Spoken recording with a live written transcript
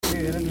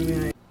To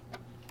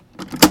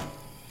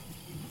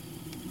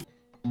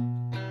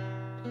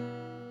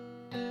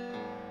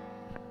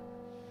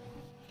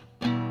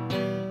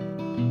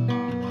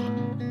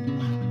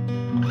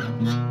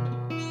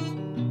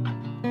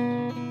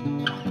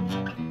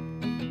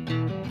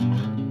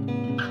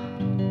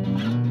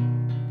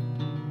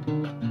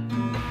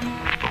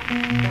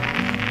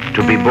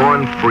be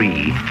born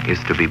free is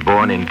to be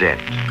born in debt.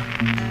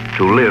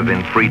 To live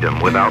in freedom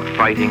without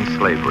fighting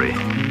slavery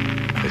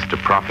is to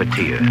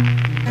profiteer.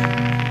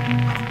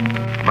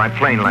 By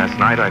plane last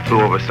night, I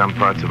flew over some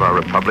parts of our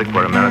republic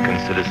where American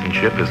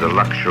citizenship is a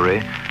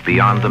luxury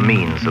beyond the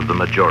means of the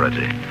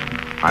majority.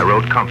 I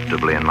rode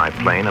comfortably in my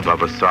plane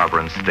above a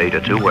sovereign state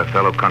or two where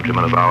fellow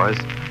countrymen of ours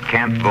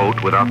can't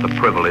vote without the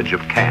privilege of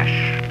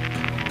cash.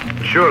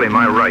 Surely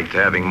my right to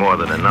having more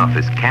than enough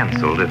is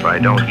canceled if I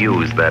don't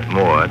use that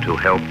more to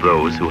help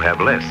those who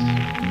have less.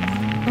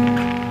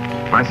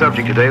 My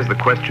subject today is the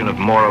question of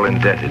moral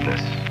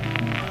indebtedness.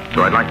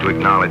 So I'd like to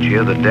acknowledge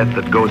here the debt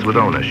that goes with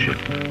ownership.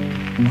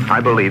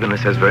 I believe, and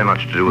this has very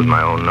much to do with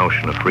my own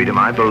notion of freedom,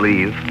 I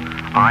believe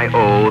I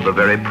owe the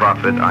very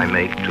profit I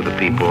make to the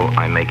people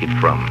I make it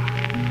from.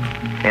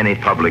 Any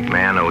public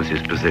man owes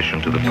his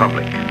position to the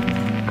public.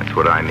 That's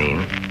what I mean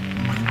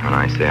when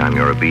I say I'm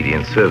your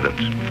obedient servant.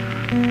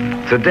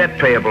 It's a debt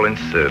payable in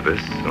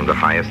service and the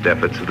highest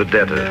efforts of the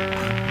debtor.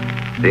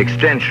 The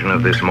extension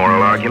of this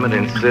moral argument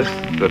insists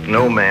that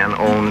no man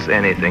owns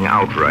anything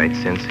outright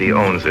since he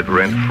owns it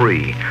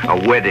rent-free.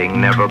 A wedding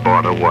never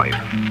bought a wife.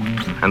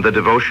 And the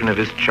devotion of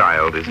his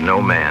child is no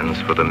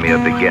man's for the mere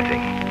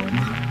begetting.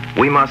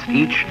 We must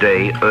each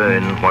day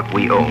earn what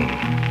we own.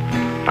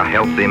 A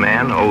healthy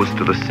man owes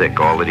to the sick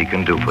all that he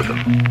can do for them.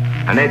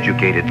 An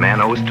educated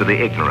man owes to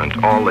the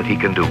ignorant all that he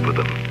can do for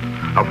them.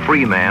 A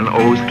free man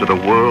owes to the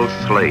world's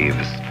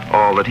slaves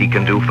all that he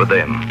can do for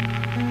them.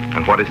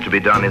 And what is to be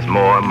done is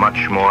more,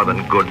 much more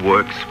than good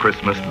works,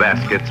 Christmas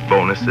baskets,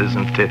 bonuses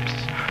and tips,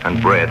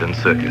 and bread and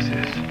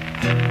circuses.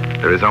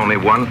 There is only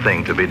one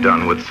thing to be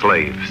done with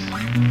slaves: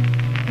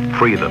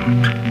 free them.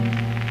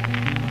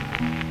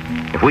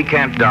 If we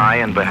can't die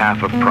in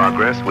behalf of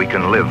progress, we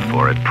can live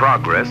for it.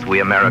 Progress, we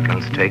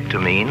Americans take to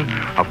mean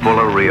a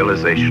fuller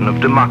realization of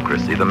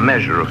democracy. The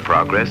measure of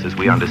progress, as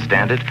we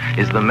understand it,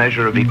 is the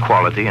measure of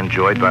equality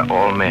enjoyed by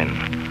all men.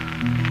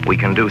 We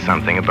can do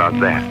something about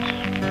that.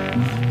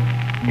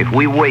 If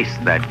we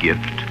waste that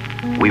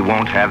gift, we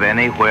won't have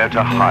anywhere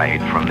to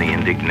hide from the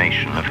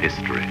indignation of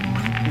history.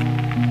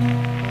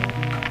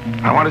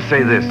 I want to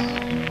say this.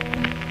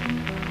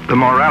 The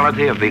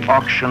morality of the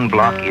auction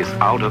block is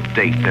out of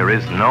date. There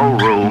is no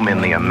room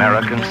in the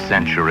American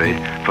century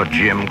for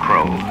Jim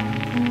Crow.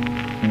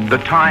 The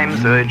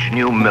times urge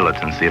new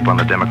militancy upon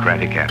the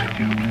democratic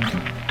attitude.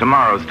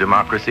 Tomorrow's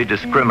democracy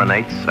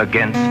discriminates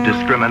against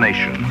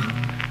discrimination.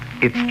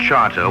 Its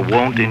charter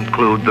won't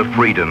include the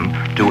freedom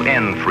to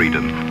end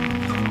freedom.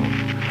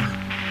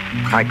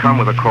 I come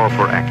with a call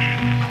for action.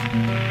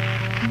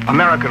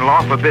 American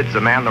law forbids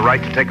a man the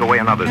right to take away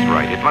another's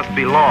right. It must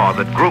be law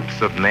that groups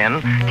of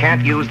men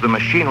can't use the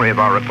machinery of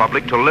our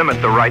republic to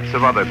limit the rights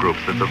of other groups.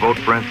 That the vote,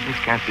 for instance,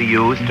 can't be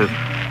used to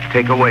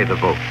take away the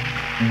vote.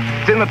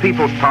 It's in the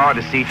people's power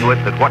to see to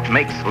it that what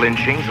makes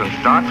lynchings and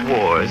starts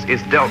wars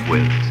is dealt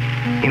with.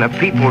 In a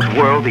people's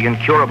world, the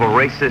incurable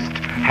racist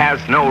has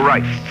no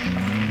rights.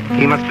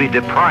 He must be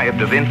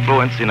deprived of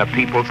influence in a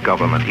people's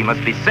government. He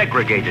must be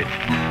segregated,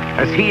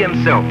 as he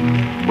himself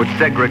would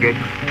segregate.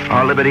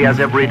 Our liberty has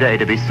every day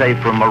to be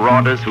saved from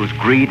marauders whose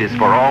greed is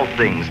for all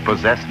things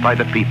possessed by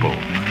the people.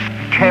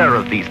 Care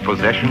of these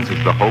possessions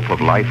is the hope of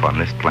life on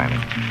this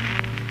planet.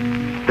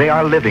 They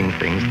are living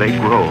things. They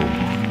grow,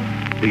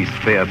 these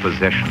fair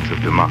possessions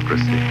of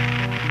democracy.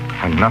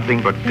 And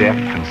nothing but death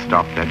can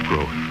stop that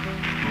growth.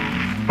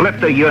 Let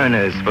the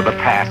yearners for the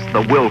past,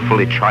 the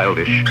willfully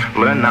childish,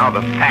 learn now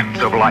the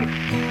facts of life.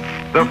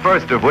 The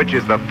first of which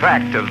is the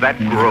fact of that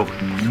growth.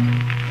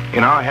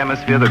 In our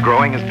hemisphere, the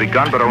growing has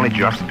begun, but only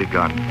just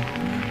begun.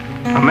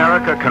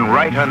 America can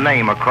write her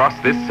name across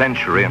this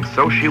century, and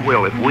so she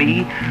will if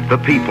we,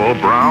 the people,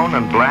 brown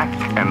and black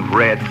and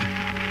red,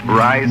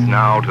 rise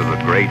now to the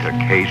great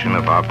occasion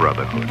of our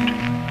brotherhood.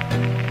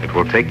 It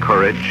will take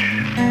courage.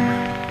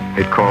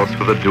 It calls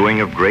for the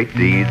doing of great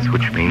deeds,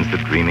 which means the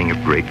dreaming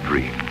of great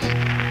dreams.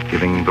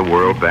 Giving the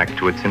world back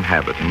to its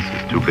inhabitants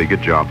is too big a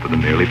job for the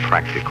merely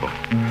practical.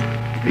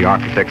 The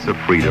architects of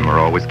freedom are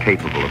always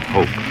capable of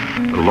hope.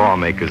 The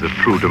lawmakers of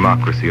true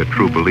democracy are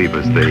true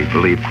believers. They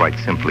believe quite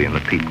simply in the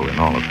people, in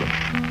all of them.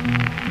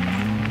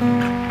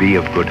 Be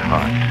of good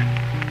heart.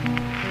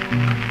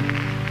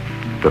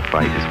 The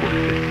fight is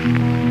worth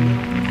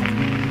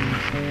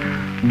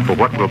it. For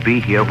what will be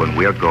here when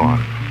we're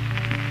gone,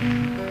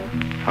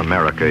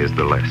 America is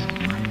the less.